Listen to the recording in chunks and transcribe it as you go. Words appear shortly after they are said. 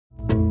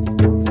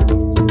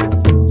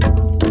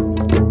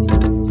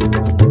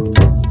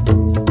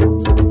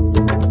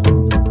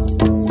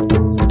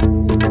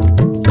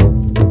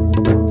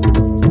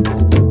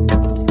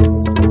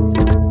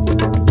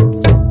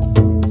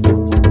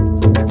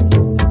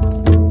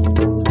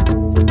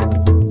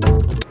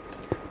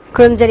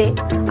Kurumjare,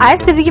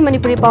 ISTV ki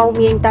Manipuri pau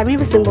miyeng tabir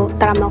bisingbo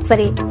taram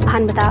noksare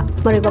ahanbada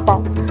mariba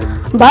pau.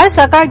 Bharat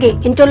Sarkar ge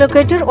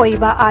interlocutor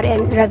oiba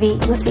RN Ravi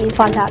ngasi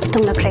Imphal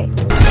thunglakre.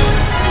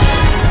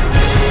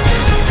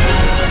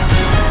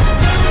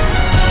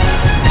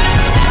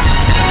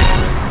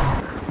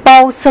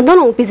 Pau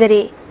sanonong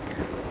pizare.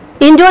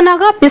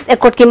 Indo-Naga Peace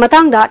Accord ki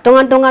matangda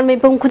tongan-tongan may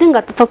pung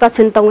khudinga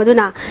tathok-tachin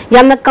tawngduna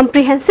yamna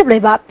comprehensive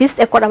leba Peace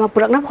Accord ama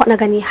purakna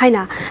hotnagani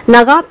haina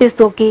Naga Peace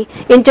Talk ki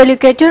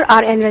interlocutor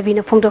RN Ravi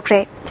na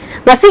phongdokre.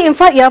 Ngasi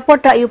Imphal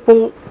Airport ta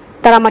yupung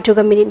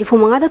 12 minute ni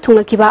phumanga da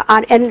thunglakiba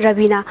RN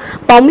Ravi na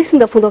pawmising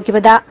da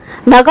phongdokibada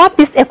Naga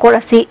Peace Accord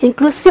asi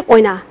inclusive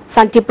oina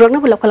santi purakna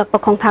bulakhalakpa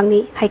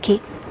khongthangni haiki.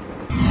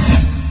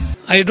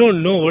 I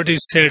don't know what you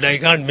said. I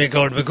can't make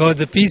out because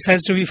the peace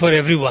has to be for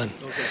everyone.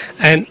 Okay.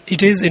 And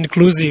it is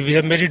inclusive. We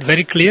have made it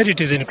very clear. It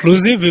is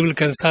inclusive. We will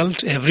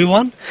consult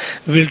everyone.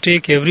 We will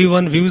take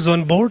everyone's views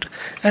on board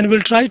and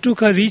we'll try to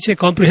reach a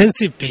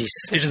comprehensive peace.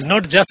 It is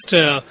not just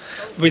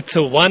with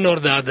one or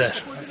the other.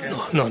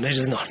 No, it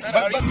is not.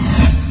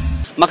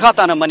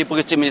 Makhatana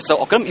Manipuri Chief Minister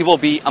Okram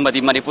Iwobi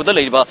Amadi Manipur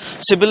Labor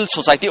Civil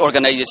Society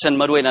Organization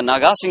Maruena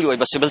Naga Singu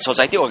Civil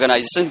Society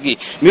Organization Gi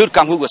Mur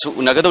Kangu Wasu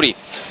Unagadori.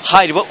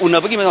 High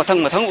Unabagi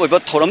Matang Matang over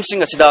Toram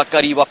Singasida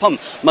Kari Wapam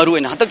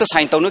Maruena Hatak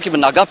Sain Tonuki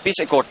Naga Peace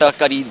Accord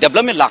Kari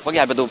Development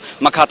Lakpagi Abadu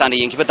Makhatana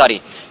Yankipatari.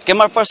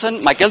 Camera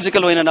person Michael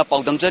Zikaloina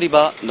Paudam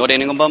Jariba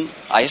Noreningambam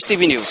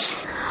ISTV News.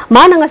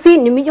 Manangasi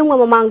Nimiyong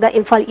Mamanga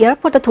Imphal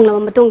Airport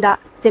Tungla Matunda,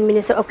 Chief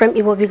Minister Okram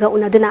Iwobiga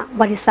Unaduna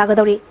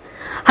Barisagadori.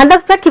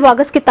 Handak sat ki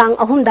August ki tang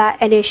ahumda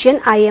Asian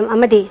IM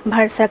amadi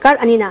Bharat Sarkar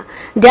anina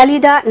Delhi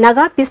da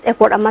Naga Peace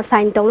Accord ama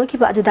sign tawno ki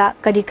ba aduda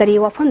kari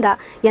wafamda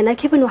yana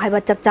khibanu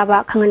haiba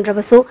chapchaba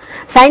khangandrabasu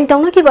sign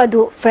tawno ki ba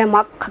adu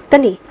framework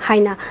khaktani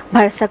haina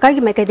Bharat Sarkar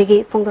gi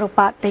maikaidagi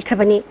phongdorpa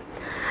leikhrabani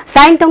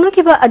sign tawno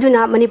ki ba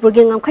aduna Manipur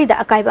gi ngamkhaida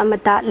akaiba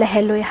amata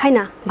leheloi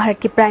haina Bharat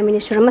ki Prime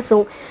Minister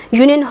amasung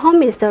Union Home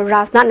Minister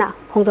Rajnathna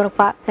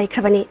phongdorpa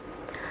leikhrabani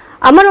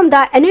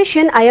Amaramda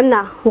Asian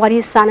IMna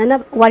wari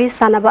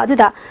sanaba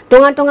aduda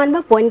tongan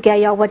ba point kaya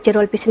yawa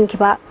cherol pisin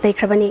kiba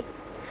leikhrabani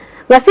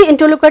ngasi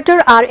interlocutor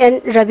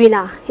RN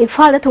Ravina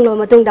Imphal thunglo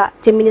matungda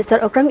Chief Minister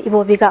Okram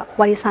Iwobiga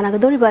wari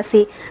sanagadori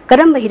basi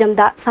karamba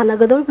hiramda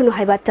sanagadori binu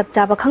haiba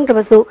chapchaba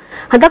khangdrabasu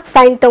hadak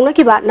sign tongna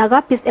kiba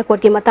Naga Peace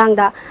Accord ki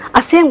matangda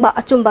asengba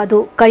achumba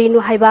du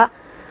karinu haiba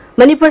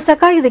Manipur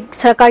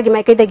Sarkar gi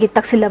maikaidagi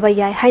taksilaba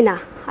yai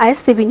haina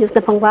ISTV News na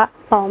phangba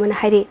pawmana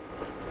hairi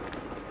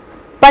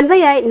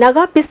Panvayai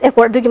Naga Peace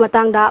Accord dugi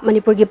matangda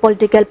Manipur gi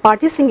political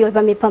parties sing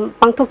yoiba mifam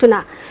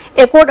pangthoktuna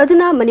accord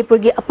aduna Manipur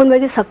gi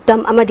apunwagi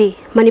saktam amadi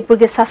Manipur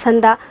gi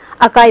sasanda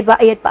akaiba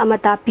ayatpa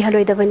amata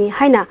pihaloidabani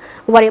haina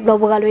warep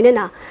lawbaga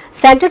loinena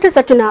center ta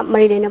satuna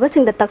marilena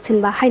basingda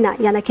taksinba haina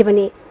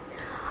yanakibani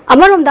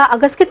amaromda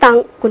August ki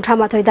tang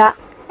 38 da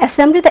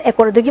assembly da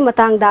accord dugi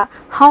matangda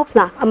house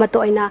na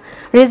amato aina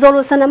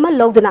resolution ama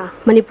logduna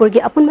Manipur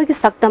gi apunwagi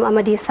saktam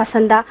amadi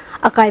sasanda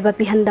akaiba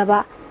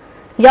pihandaba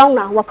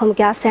Yauna wafam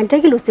kya center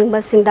ki lusing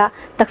basingda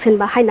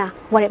taksinba haina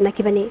warep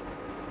nakibani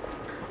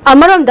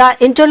Amaramda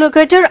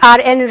interlocutor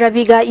RN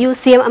Raviga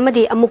UCM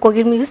amadi amuko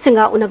gi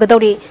musinga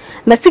unagadori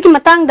masiki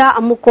matangda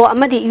amuko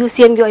amadi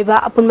UCM gi oiba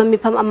apunma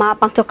mifam ama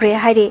pangthokre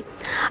hairi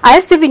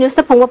ISTV News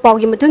na phongwa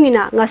pawgi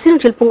matungina ngasi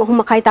nungchil pung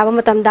 3:30 taba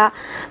matamda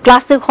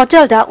Classic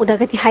Hotel da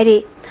udagati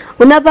hairi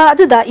unaba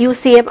aduda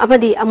UCM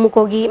amadi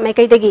amuko gi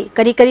maikaidagi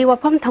kari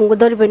wafam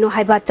thangudori benu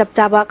haiba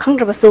chapchaba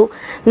khangrabasu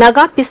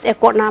Naga Peace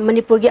Accord na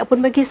Manipur gi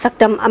apunbagi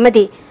saktam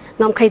amadi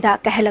ngamkhaida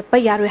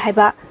kahelakpa yaroi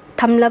haiba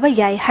thamlaba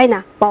yai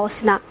haina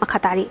pawsina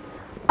makhatari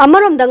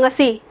Amaramda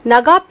ngasi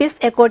Naga Peace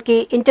Accord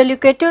ki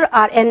interlocutor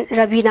RN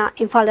Ravina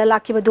Imphal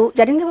lakibadu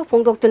yaringdaba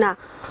phongdoktuna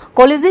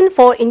Coalition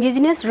for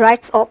Indigenous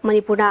Rights of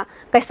Manipur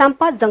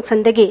Kaisampat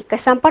Junction dagi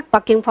Kaisampat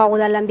parking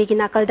fawda lambi gi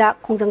nakalda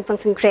khongjang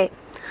changsinkre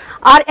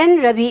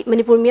RN Ravi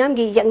Manipur miyam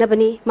gi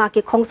yaknabani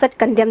maki khongsat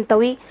condemn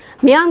tawi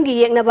miyam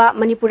gi yaknaba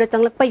Manipur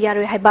changlakpa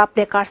yaroi haiba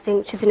placard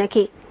sing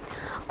sizinaki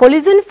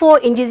Coalition for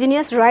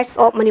Indigenous Rights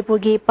of Manipur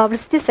gi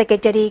Publicity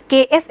Secretary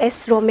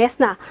KSS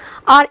Romesna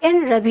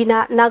RN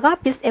Ravina Naga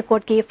Peace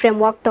Accord ki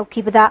framework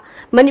tawkibada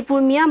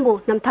Manipur miyambu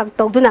namthak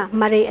tawduna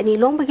mare ani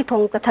longbagi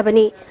thong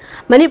chathabani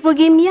Manipur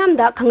gi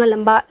miyamda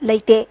khangalamba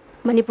leite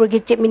Manipur gi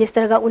Chief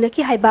Minister ga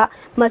unaki haiba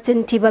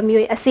machin thiba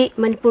miyoi asi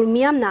Manipur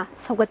miyamna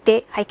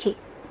saugatte haiki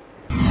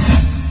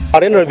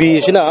RN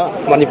Ravi sina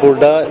Manipur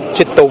da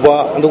chit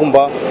tawba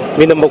andugumba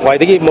minamba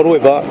kwaidagi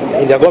maruiba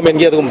India government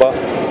gi adugumba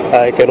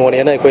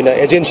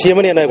agency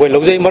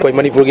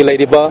Manipur gi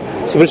laidiba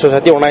civil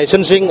society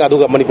organization sing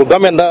aduga Manipur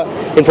government da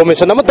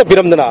information amata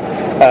piramdana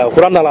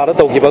Quran nala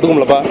tawki badugum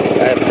laba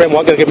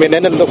framework agreement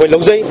en koi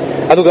logjai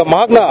aduga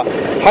mahakna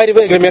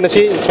hairiba agreement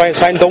si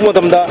sign tawma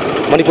tamda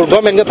Manipur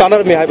government ga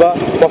tanar me haiba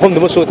wafam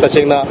dumasu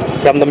tasengna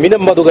yamna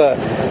minam baduga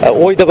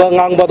oidaba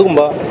ngang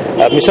badugumba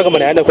मिसक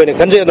मने हाइना कोइने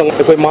खनजे दं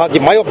कोइ महागी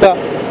मायोक्ता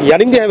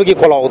यानिंग दे हाबगी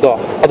कोलाउदो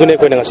अदुने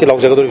कोइने ngasi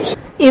लाउजगदोरिस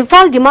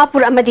Imphal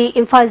Dimapur अमदी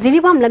Imphal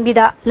Jiribam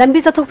लंबिदा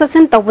लंबी चथोक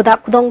चसिन तौबदा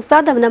खुदोंग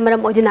चादबना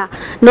मरम ओदिना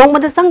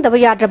नोंगमदा संगदबा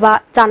याद्रबा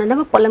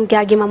चाननबा pollen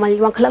क्यागी ममल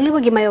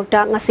वांखलकलिबगी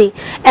मायोक्ता ngasi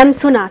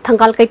एमसुना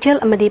थंगाल कैथेल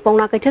अमदी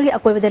पौना कैथेल की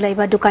अकोइबदा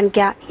लैबा दुकान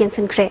क्या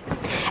यंगसिनख्रे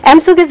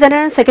एमसु के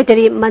general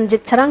secretary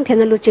Manjit सरंग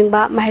then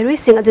लुचिंगबा माहिरुई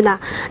Singh अदुना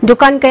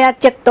दुकान कया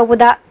चेक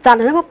तौबदा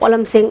चाननबा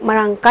पोलम सिंह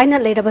मरंग काइना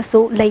लैरबसु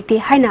लैते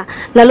हाइना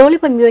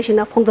ललोलिबा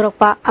मियोइसिना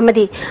फोंदोरकपा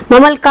अमदी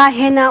ममल का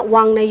हेना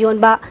वांगना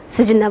योनबा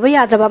सिजिनबा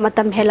याद्रबा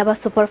मतम हेलबा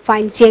सुपर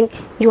फाइन चेंग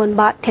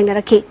योनबा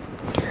थेंगनरखी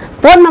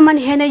पोन ममन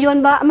हेना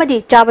योनबा अमदी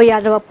चाबा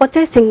याद्रबा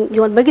पोचे Singh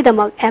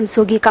योनबगीदमक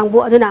एमसुगी कांगबु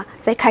अदुना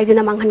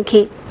जैखाइदुना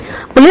मांगहनखी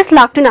police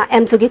लाक्टुना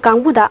एमसुगी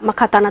कांगबुदा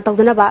मखाताना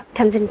तौदुनबा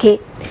थेमजिनखी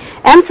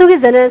एमसुगी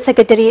general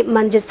secretary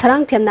Manjit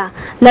सरंग थेमना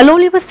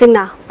ललोलिबा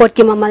सिंहना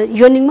पोटकी ममल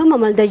योनिंगबा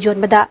ममलदा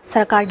योनबदा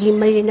सरकारगी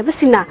मरिलेनबा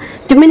सिंहना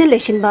तुमिना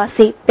लेसिनबा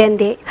सि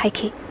पेंदे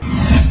हाइखी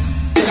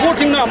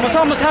बोटिंगना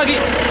मसा मसागी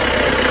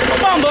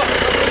अपांबा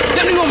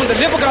लेनिंगो मंद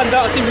लेपकांदा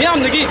असि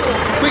म्यामनगी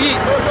कोगी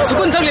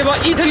सुकुन थगलेबा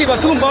ई थगलेबा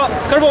सुगुंबा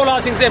करबोला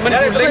सिंसे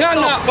Manipur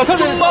लेगांगना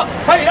चुंबा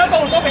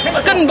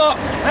अकनबा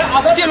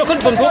state local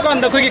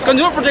बंथोकांदा कोगी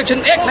consumer protection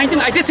act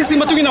 1986 की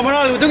मतुगिना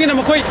मराल मतुगिना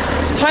मखोई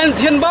फाइन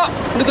थियनबा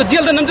दुको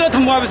जेल दा नमजरा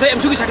थमवा बिसे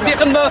एमसुगी sakti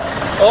अकनबा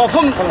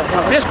फम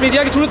प्रेस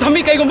मीडिया की थ्रू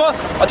थमी कईगुंबा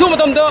अथु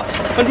मतमदा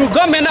मनिपुर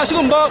गवर्नमेंट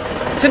असुगुंबा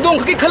सेंदोंग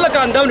खकी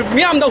खलकांदा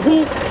म्यामदा हु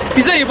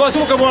पिजरीबा सु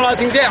करबोला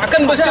सिंसे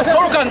अकनबा स्टेप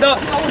तोरकांदा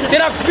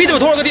जेरा पिदो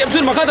थोरगदी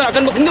एमसुन मखादा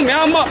अकनबा खुंदु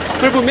म्याम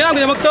मनिपुर म्याम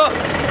के मक्ता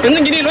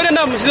नंगिनी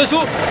लोरेना मसिदसु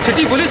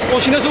सिटी पुलिस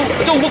ओसिनसु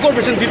अचौबा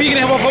कॉर्पोरेशन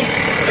बीबीगने हबा फम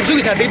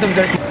एमसुगी साथे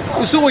थमजर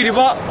उसु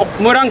ओइरिबा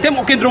मोरांग तेम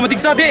ओकेंद्रोमेटिक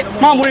साथे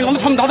मा मोरेंग हम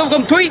फम दादब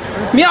गम थुई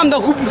म्यामदा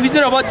हु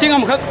पिजरबा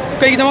चेंगम खक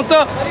कईदमक्ता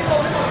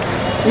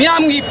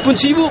म्यामगी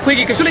पुंसीबु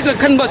खोगी कैसुलेट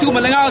खनबा सिगु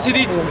मलंगा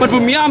सिदी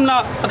मनिपुर म्यामना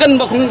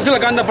अकनबा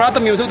खुंगसलकांदा भारत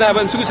मियो थदा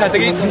हबा एमसुगी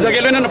साथे थमजगे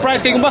लोरेना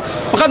प्राइस कईगुंबा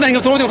मखादा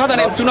हिंग थोरदि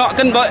मखादा एमसुना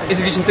अकनबा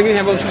एजुकेशन तंगिनी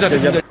हबा एमसुगी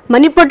साथे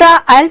मणिपुर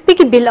ILP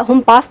की बिल अहुम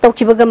पास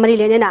तौखिबगा मरी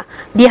लेनेना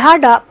बिहार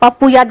दा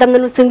पप्पू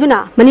यादव सिंधुना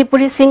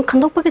मणिपुरी सिंह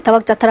खंदोकपगी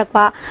थबक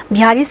चथरकपा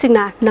बिहारी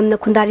सिंहना नमना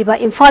खुंदारिबा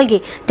इम्फाल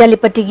की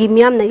टेलीपैथी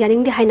मियामना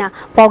यानिंगदे हाइना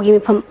पाउगी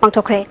मिफम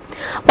पांगथोखरे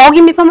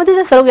पाउगी मिफम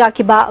अदुदा सरुक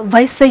याखिबा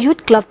वाइस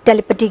यूथ क्लब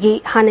टेलीपैथी की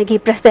हानगी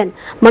प्रेसिडेंट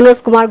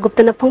मनोज कुमार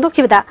गुप्ता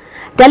फोंदोखिबदा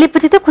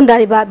टेलीपैथी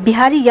खुंदारिबा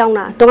बिहारी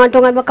यावना तोंगान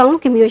तोंगान कांगू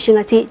की मियोइसिंग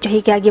असि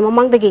जही क्यागी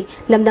ममांगदगी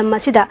लमदम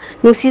मसिदा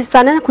नुसी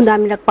सानना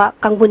खुंदामिरकपा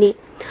कांगबुनी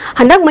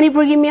हंदक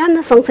मणिपुर की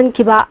मियामना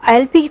संसनखिबा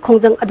ILP की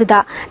खोंजंग अदुदा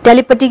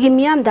टेलीपैथी की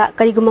मियामदा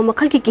करिगुमा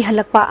मखल की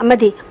किहलकपा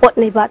अमदी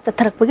पोटनैबा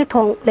चथरकपगी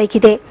थोंग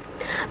लैखिदे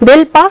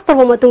बिल पास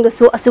तब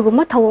मतुंगदसु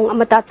असुगुमा थवोंग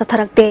अमता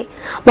चथरकते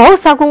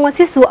महौसागोंग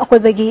असिसु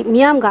अकोइबगी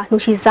मियामगा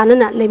नुसी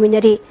जानना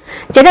लेमिनरी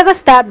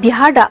जेदागस्ता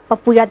बिहार दा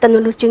पप्पू यादव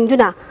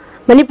लुचिंगजुना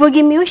मणिपुर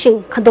की मियोइसिंग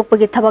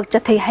खंदोकपगी थबक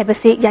चथै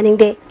हाइबसि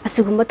यानिंगदे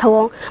असुगुमा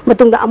थवोंग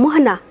मतुंगदा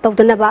अमुहना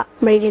तौदनबा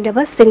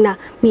मरिरेंदबा सिंगना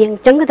मियंग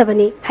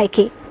चंगदबनी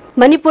हाइखि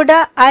मणिपुर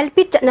ILP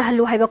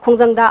चटनहलु हाइबा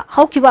खोंजंगदा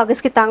हौकिबा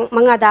अगस्त की तांग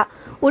मंगादा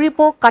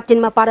उरिपो काटिन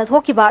मपादा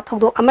थोकिबा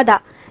थौदोक अमदा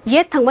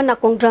ये थंगबा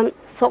नाकोंद्रम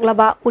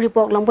सोकलबा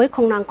उरिपोक लंबोय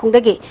खोंनांग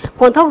खोंदगी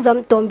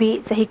कोंथौजम तोंबी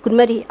सही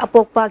कुनमरी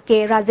अपोकपा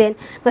के राजेन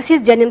ngasi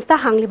जेनिम्सता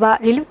हांगलिबा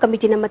रिलीफ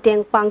कमिटी ना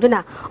मतेंग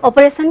पांगदुना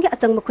ऑपरेशन के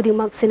अचंग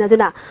खुदिमक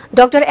सिनदुना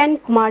डॉक्टर एन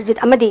कुमारजीत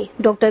अमदी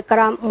डॉक्टर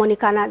कराम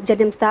मोनिकाना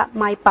जेनिम्सता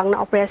माई पांगना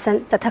operation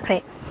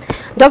चथखरे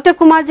doctor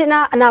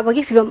कुमारजीना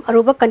अनाबगी फिबम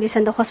Aruba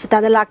condition the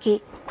hospital Laki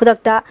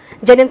खुदकता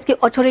जेनिम्स की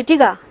अथॉरिटी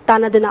का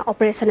तानादुना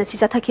ऑपरेशन असि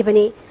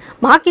चथखिबनी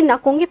महाकी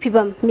नाकोंगी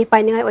फिबम मी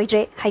पाइनिंगाय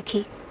ओइद्रे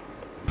हाइखी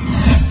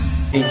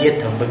ये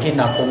थंबकी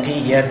नाकोंगी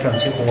एयर ड्रम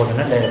से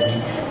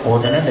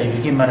ओदना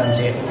लेबी मरम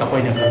से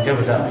अकोइना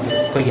खंजबदा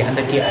कोई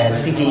हंदकी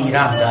ILP की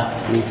इरामदा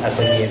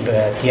अकोई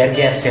टीयर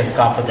गैस सेल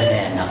कापदने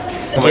ना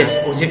यस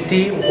ओजिक्ति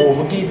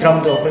ओबकी ड्रम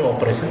दो कोई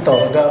ऑपरेशन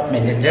तौरगा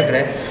मेंटेन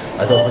करे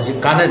अदो होजि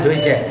काना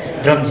दोइसे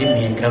ड्रम जी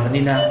मेन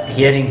खबनिना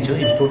हियरिंग जो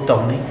इंप्रूव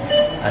तौनी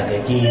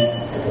अदगी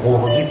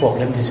होगी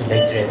problem दिसु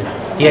लेट्रे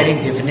hearing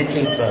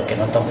definitely can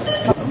not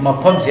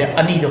मफम से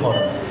अनी दो हो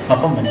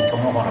मफम मनी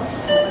थोंग हो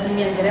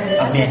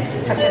आमेन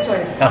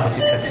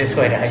सक्सेस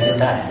होय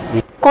हाइजदा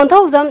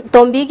कोंथौजम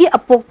तोंबी की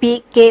अपोकपी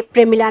के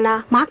प्रेमिलाना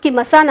महाकी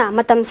मसाना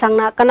मतम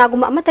संगना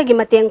कनागुम अमतगी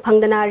मतेंग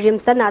फंगदना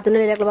रिम्स दा नादुना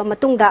लेलकलबा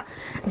मतुंगदा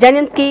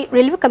जेनिम्स की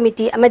रिलीफ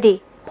कमिटी अमदी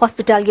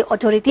हॉस्पिटल की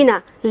अथॉरिटी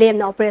ना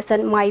लेमना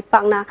ऑपरेशन माई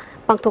पांगना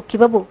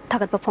पांगथोखिबबु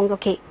थागतपा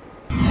फोंगदोखि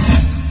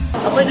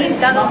अखोई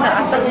दागम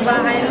असंगबा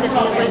हाइरगति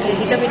अखोई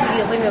लेडी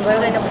कमिटी अखोई मेंबर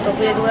गैना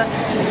पुतोबे दुगा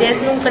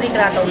जेस नुम करी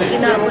करा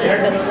तौलगिना अखोई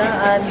कनोना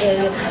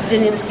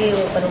जेनिम्स की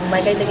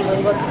माइकै तगी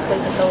लोइबा कोइ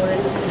तौरे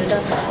दुदा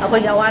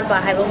अखोई अवान बा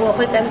हाइबो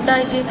अखोई कमता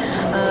की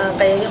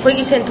अखोई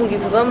की सेंथुगी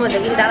फिबम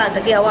मदगी दाला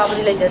तगी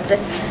अवाबुली लेजद्रे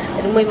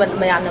moi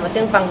mayamna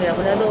mateng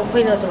pangbirabuna do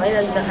khoina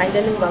sumaina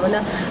haidanu babana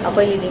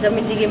akoi leading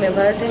committee gi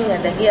members sing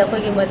adagi akoi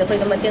gi mada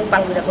khoina mateng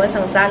pangbiraba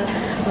sangsan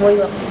moi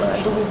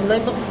du loi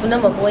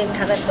punam boi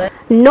thagat ba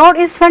North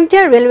East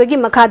Frontier Railway gi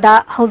makada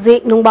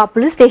hauzik nungba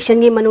police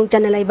station gi manung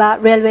chanalaiba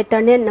railway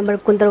tunnel number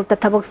 16 ta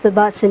thabak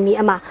suba simi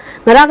ama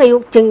ngara ga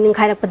yuk ching ning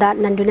khairak pada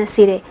nanduna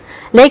sire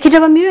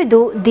lekhijaba miyu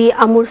du di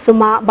amur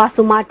suma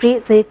basumatri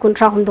se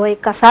kuntra hundoi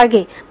kasar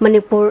gi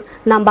Manipur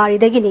nambari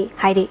dagini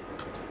hairi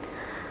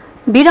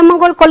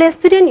Biramangol College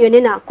Student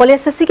Union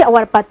College Sasiki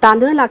awar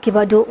patanduna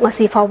lakiba du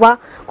ngasi fawa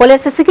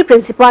College Sasiki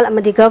principal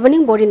amadi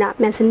governing body na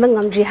mention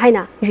bangamdri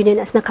haina union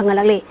asna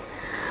khangalagle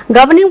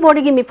Governing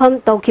body gi mifam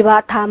tawkiba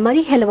tha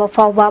mari helaba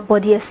fawa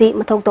body asi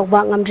mathok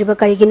tawba ngamdriba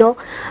karigino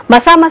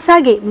masa masa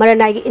gi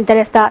maranai gi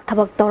interest ta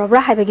thabak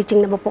tawrabra haibagi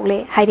chingnaba pokle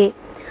haire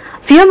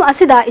film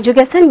asida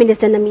education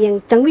minister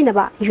namiyang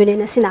changwinaba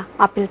union asina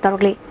appeal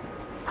tarokle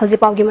hoji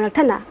pawgi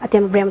marathana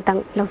atem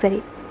bremtang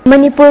lawsari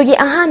Manipur gi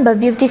ahanba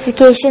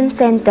beautification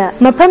center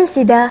mafam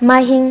sida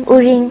mahing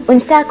uring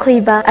unsa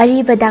khoiba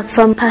ariba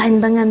dakfam phahan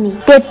bangami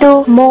tattoo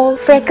mole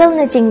freckle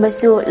na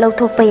jingbasu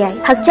lauthokpa yai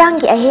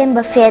hakchang gi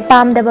ahenba fat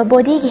pamdaba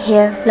body gi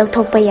hair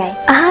lauthokpa yai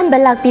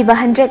ahanba lakpiba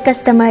 100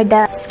 customer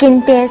da skin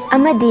test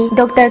amadi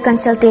doctor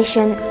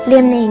consultation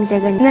lemna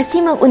hingjagan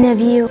ngasimak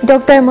unabiu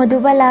Dr.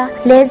 Madhubala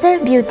laser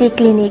beauty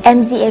clinic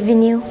MZ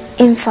Avenue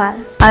Imphal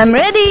I'm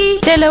ready.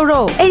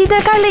 Telero. Editor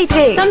car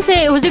late. Some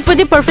say hujik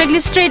pudi perfectly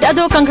straight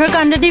ado kankhar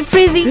kandadi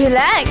freezy.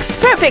 Relax.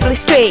 Perfectly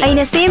straight.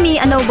 Aina semi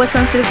anoba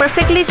sunsilk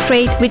perfectly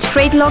straight with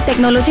straight lock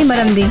technology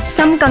maramdi.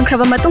 Some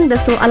kankraba matung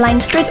dasu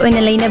align straight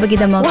oina laina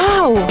bagidama.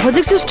 Wow.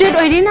 Hujik su straight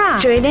oirina.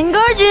 Straight and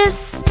gorgeous.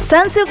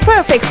 Sunsilk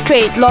perfect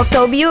straight. Lock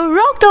top you,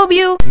 rock top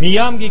you.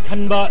 Miyam gi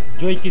khanba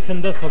joy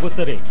kisanda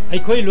sagochare.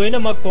 Aikoi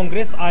loina ma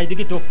Congress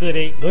aidigi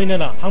tokchare.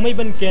 Loinana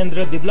Hangmaiban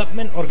Kendra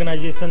Development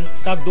Organization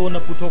takdo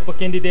na puthokpa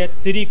candidate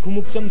Siri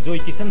Khumuk Joy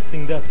Kisan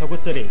Singh da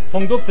Sagochare,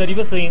 Fongdok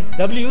Chariba Singh,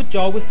 W.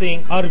 Chau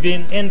Singh,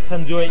 Arvind, N.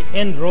 Sanjoy,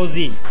 N.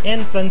 Rosie,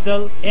 N.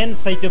 Chanchal, N.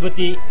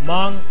 Saitabati,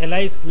 Mang,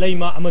 Elise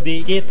Laima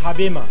Amadi, K.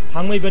 Thabema,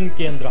 Thangmaiban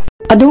Kendra.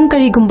 Adung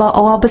karigumba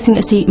awabasing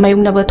asi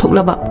mayungnaba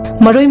thoklaba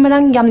maroi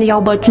marang yamna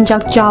yawba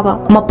chunjak chaba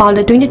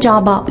mapalda toina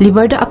chaba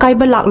liver da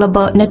akaiba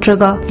laklaba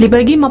natraga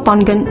liver gi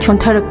mapangan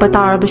chontharakpa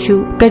tarabasu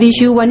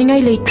karishu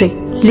waningai leitre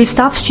lift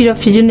staff shira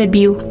fijin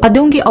biu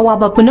adungi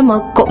awaba punama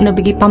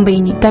koknabigi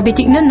pambaini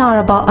diabetic na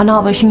naraba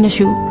anaba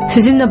singnasu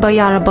sizinna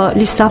yaraba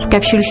lift staff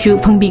capsule shu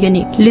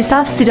phangbigani lift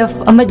staff siraf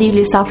amadi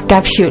lift staff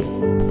capsule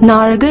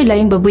naraga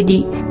laing babudi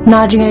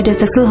narjingai da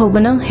saksul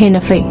hobana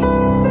hena fei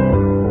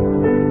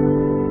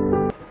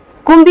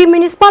Kumbi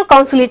Municipal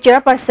Council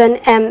Chairperson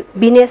M.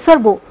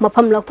 Binesorbu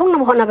mafam lokthong na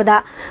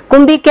honabada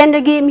Kumbi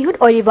Kendagi mihut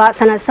oiriba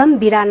sanasam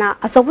birana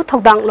asobu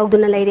thodang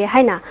logduna leire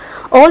haina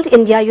All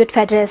India Youth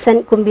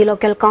Federation Kumbi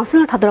Local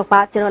Council thadrokpa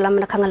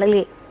cherolamna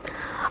khangalali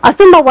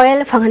asumba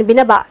wayal phangan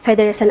binaba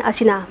Federation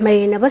asina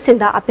marinaba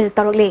sinda appeal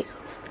tarokle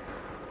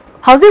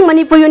Housing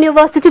Manipur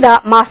University da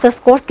Masters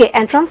course ke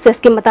entrance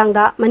test ke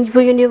matangda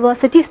Manipur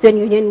University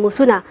Student Union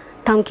musuna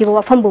Thankiwa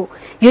wafambu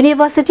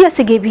University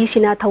asigi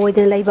bhisina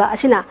thawoidin laiba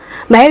asina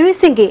Mahiri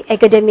Singh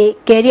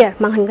academic career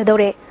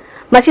manghangadore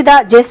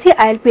masida JC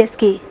ILPS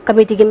ki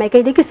committee ki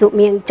maikai de kisu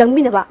miyang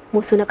changminaba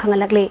musuna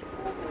khangalagle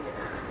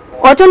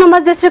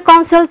Autonomous District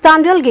Council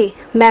Chandral gi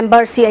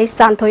member CI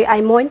Santhoi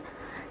Aimoin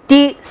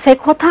T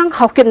Sekhothang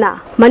Haukimna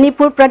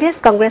Manipur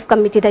Pradesh Congress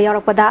Committee da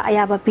yaropada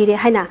ayaba pire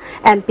haina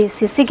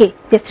MPCC gi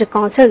District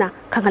Council na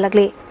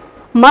khangalagle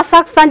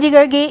Masak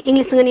Sanjigargi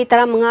English ngani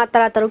tara manga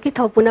tara taruki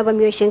thopuna ba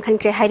miyoshen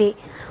khankre hairi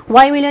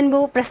Y Million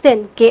bu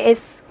President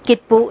KS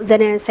Kitpu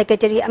General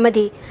Secretary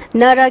amadi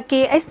Nara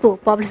KS bu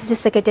Publicity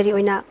Secretary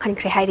oina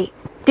khankre hairi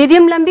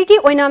Tidim lambi ki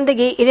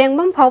oinamdagi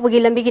irengbam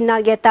phawbagi lambi ki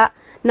nageta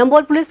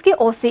Nambol Police ki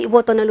OC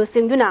ibotona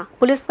lusingduna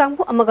Police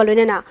kampu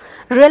amagalonena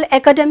Royal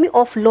Academy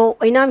of Law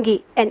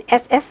oinamgi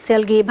NSS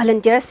cell gi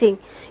volunteer sing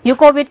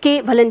Yukovit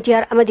ki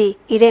volunteer amadi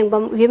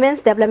Irengbam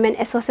Women's Development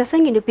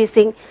Association gi nupi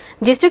sing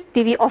District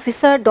TV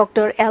Officer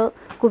Dr. L.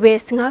 Kuber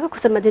Singha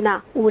khusan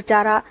maduna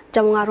urchara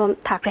chamungarom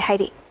thakre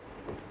hairi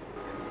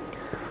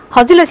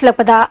Hajula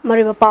silakpada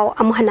mariba paw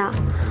amhana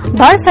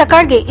Bharat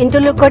Sarkar ge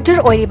interlocutor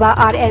oiriba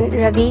RN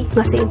Ravi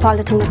ngasi Imphal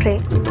da thungnakre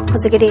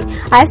hojigede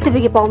ISTV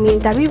ge paw mi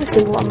interview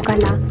singu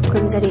amkana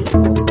kurumjari